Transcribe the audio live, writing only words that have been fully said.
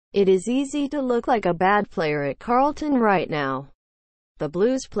It is easy to look like a bad player at Carlton right now. The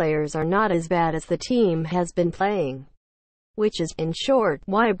Blues players are not as bad as the team has been playing. Which is, in short,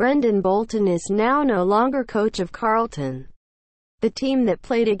 why Brendan Bolton is now no longer coach of Carlton. The team that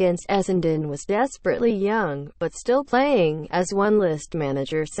played against Essendon was desperately young, but still playing, as one list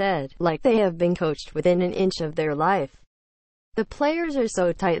manager said, like they have been coached within an inch of their life. The players are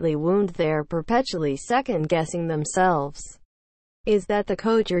so tightly wounded they're perpetually second-guessing themselves. Is that the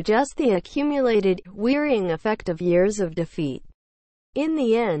coach or just the accumulated, wearying effect of years of defeat? In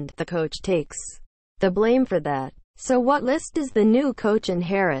the end, the coach takes the blame for that. So what list does the new coach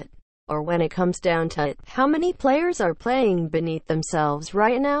inherit? Or when it comes down to it, how many players are playing beneath themselves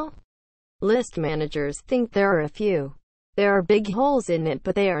right now? List managers think there are a few. There are big holes in it,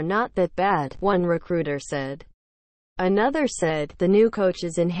 but they are not that bad, one recruiter said. Another said, the new coach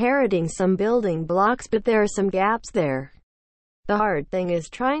is inheriting some building blocks, but there are some gaps there. The hard thing is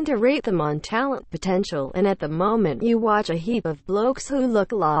trying to rate them on talent potential, and at the moment you watch a heap of blokes who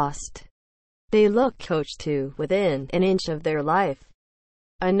look lost. They look coached to within an inch of their life.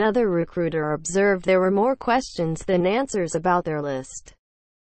 Another recruiter observed there were more questions than answers about their list.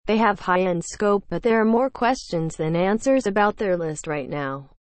 They have high-end scope, but there are more questions than answers about their list right now.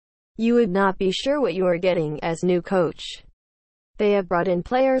 You would not be sure what you are getting as new coach. They have brought in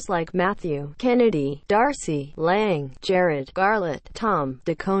players like Matthew, Kennedy, Darcy, Lang, Jared, Garlett, Tom,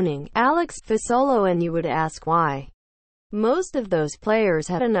 De Koning, Alex Fasolo, and you would ask why. Most of those players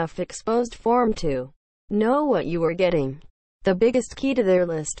had enough exposed form to know what you were getting. The biggest key to their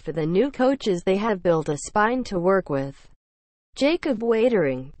list for the new coach is they have built a spine to work with. Jacob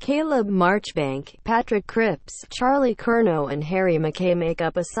Waitering, Caleb Marchbank, Patrick Cripps, Charlie Curnow and Harry McKay make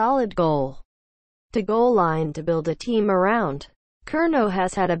up a solid goal-to-goal line to build a team around. Curnow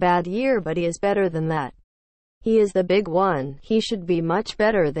has had a bad year, but he is better than that. He is the big one. He should be much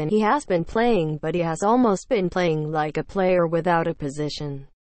better than he has been playing, but he has almost been playing like a player without a position.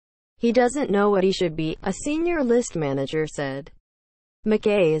 He doesn't know what he should be, a senior list manager said.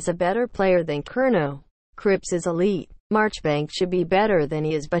 McKay is a better player than Curnow. Cripps is elite. Marchbank should be better than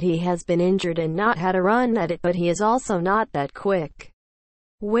he is, but he has been injured and not had a run at it, but he is also not that quick.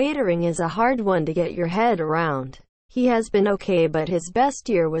 Waitering is a hard one to get your head around. He has been okay, but his best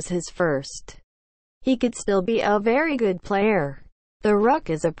year was his first. He could still be a very good player. The ruck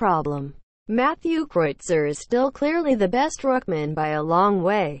is a problem. Matthew Kreutzer is still clearly the best ruckman by a long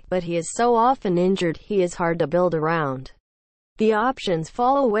way, but he is so often injured, he is hard to build around. The options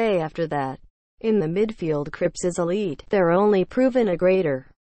fall away after that. In the midfield, Cripps is elite. They're only proven a grader.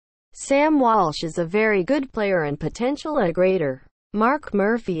 Sam Walsh is a very good player and potential a grader. Mark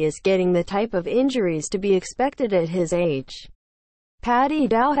Murphy is getting the type of injuries to be expected at his age. Paddy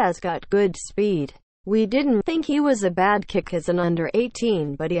Dow has got good speed. We didn't think he was a bad kick as an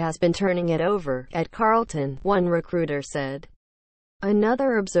under-18, but he has been turning it over at Carlton, one recruiter said.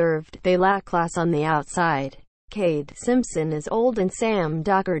 Another observed, they lack class on the outside. Cade Simpson is old and Sam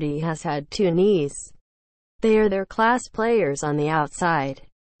Docherty has had 2 knees. They are their class players on the outside.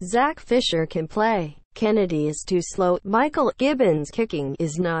 Zach Fisher can play. Kennedy is too slow. Michael Gibbons' kicking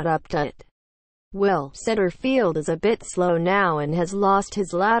is not up to it. Will Setterfield is a bit slow now and has lost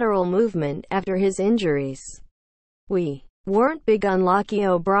his lateral movement after his injuries. We weren't big on Lockie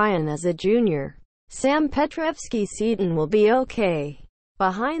O'Brien as a junior. Sam Petrevsky-Seton will be okay.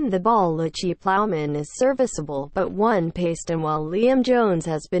 Behind the ball, Lucci Plowman is serviceable, but one-paced, and while Liam Jones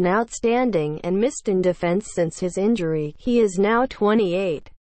has been outstanding and missed in defense since his injury, he is now 28.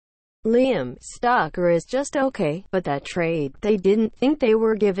 Liam Stocker is just okay, but that trade, they didn't think they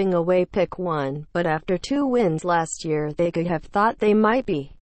were giving away pick 1, but after 2 wins last year they could have thought they might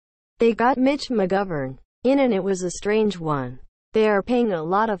be. They got Mitch McGovern in, and it was a strange one. They are paying a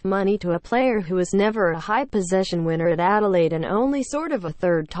lot of money to a player who was never a high possession winner at Adelaide and only sort of a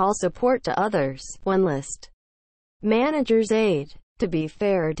third-tall support to others, one list manager's aide. To be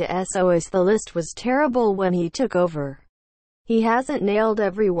fair to SOS, the list was terrible when he took over. He hasn't nailed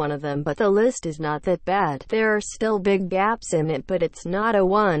every one of them, but the list is not that bad. There are still big gaps in it, but it's not a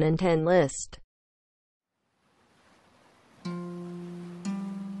 1 in 10 list.